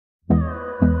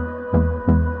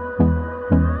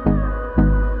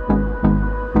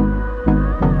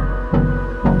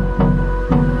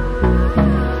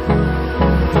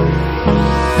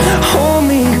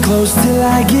close till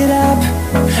I get up.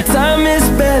 Time is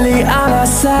barely on our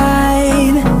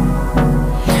side.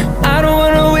 I don't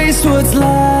wanna waste what's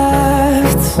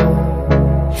left.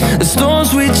 The storms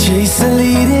we chase are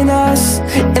leading us,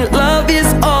 and love is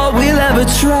all we'll ever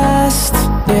trust.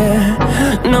 Yeah,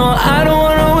 no, I don't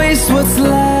wanna waste what's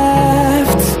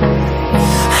left.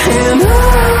 And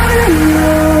on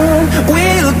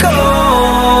we'll go,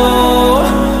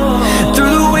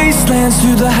 through the wastelands,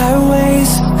 through the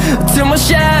highways, till my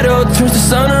shadow turns to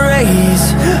sun rays.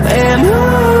 And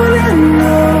on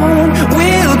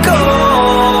we'll go,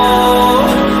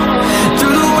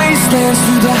 through the wastelands,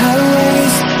 through the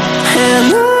highways, and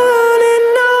on we'll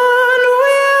go.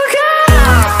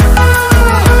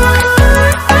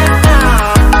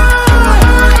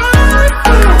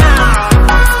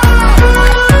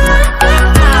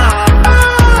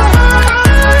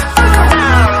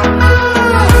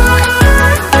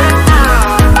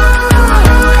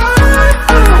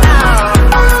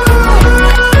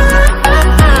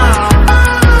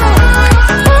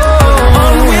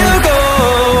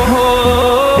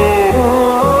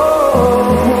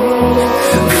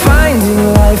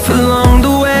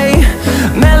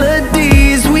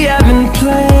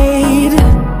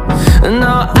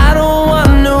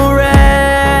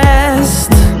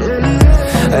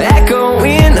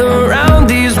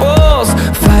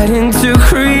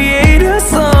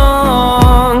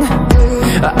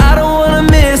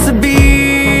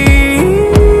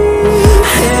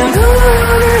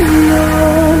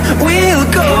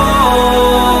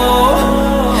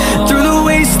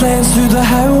 Through the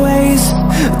highways,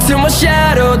 till my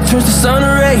shadow turns to sun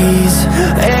rays.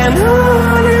 And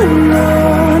on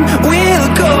we'll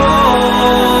go,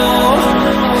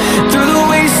 through the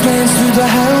wastelands, through the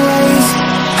highways,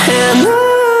 and on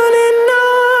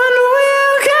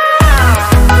we'll go.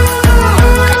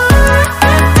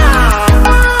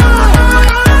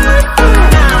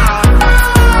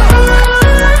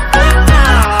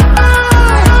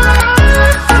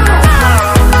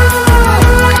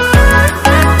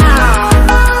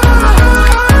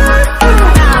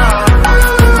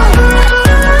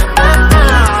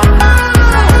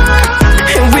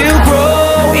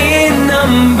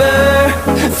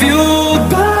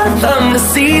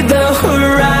 See the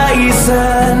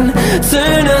horizon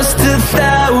turn us to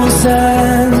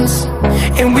thousands,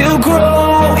 and we'll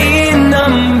grow in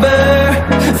number,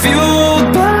 fueled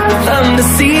by them. To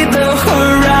see the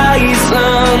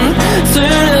horizon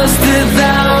turn us to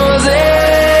thousands,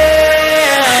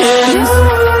 and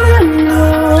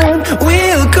on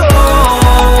we'll go,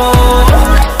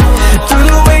 through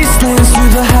the wastelands,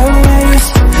 through the highways,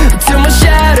 till my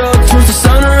shadow turns to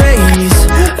sun rays.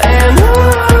 And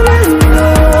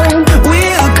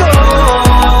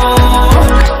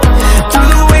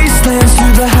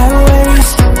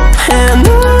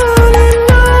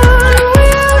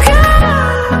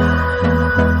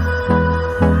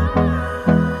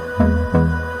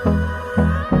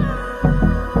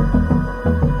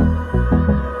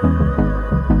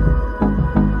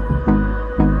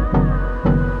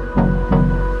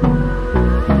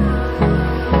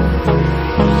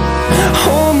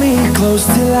close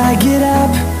till I get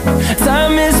up.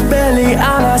 Time is barely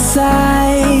on our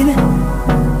side.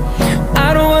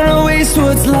 I don't wanna waste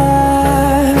what's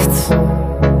left.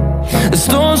 The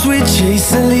storms we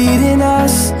chase are leading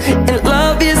us, and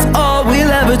love is all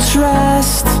we'll ever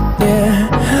trust. Yeah,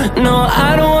 no,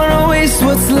 I don't wanna waste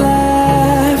what's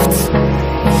left.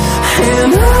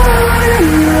 And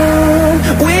on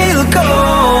we'll go,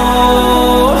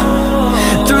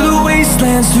 through the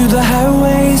wastelands, through the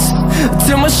highways,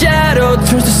 till my shadow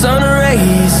turns to sun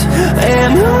rays.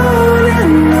 And on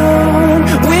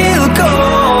we'll go,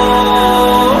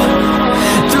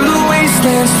 through the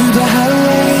wastelands, through the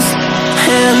highways,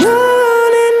 and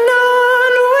on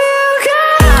we'll go.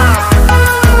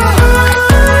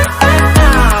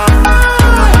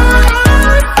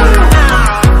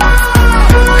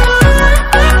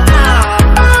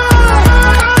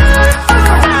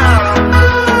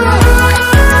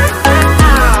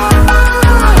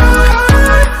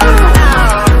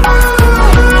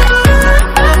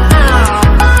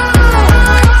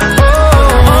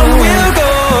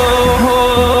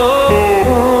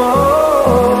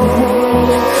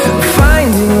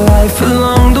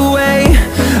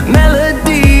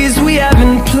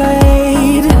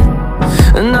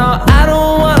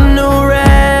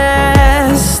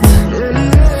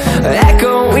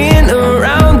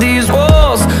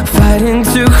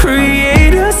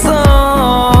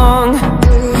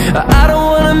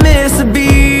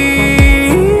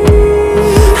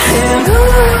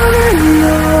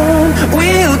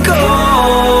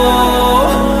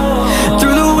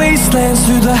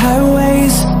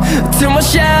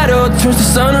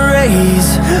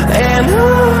 days, and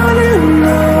on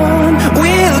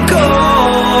we'll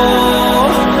go.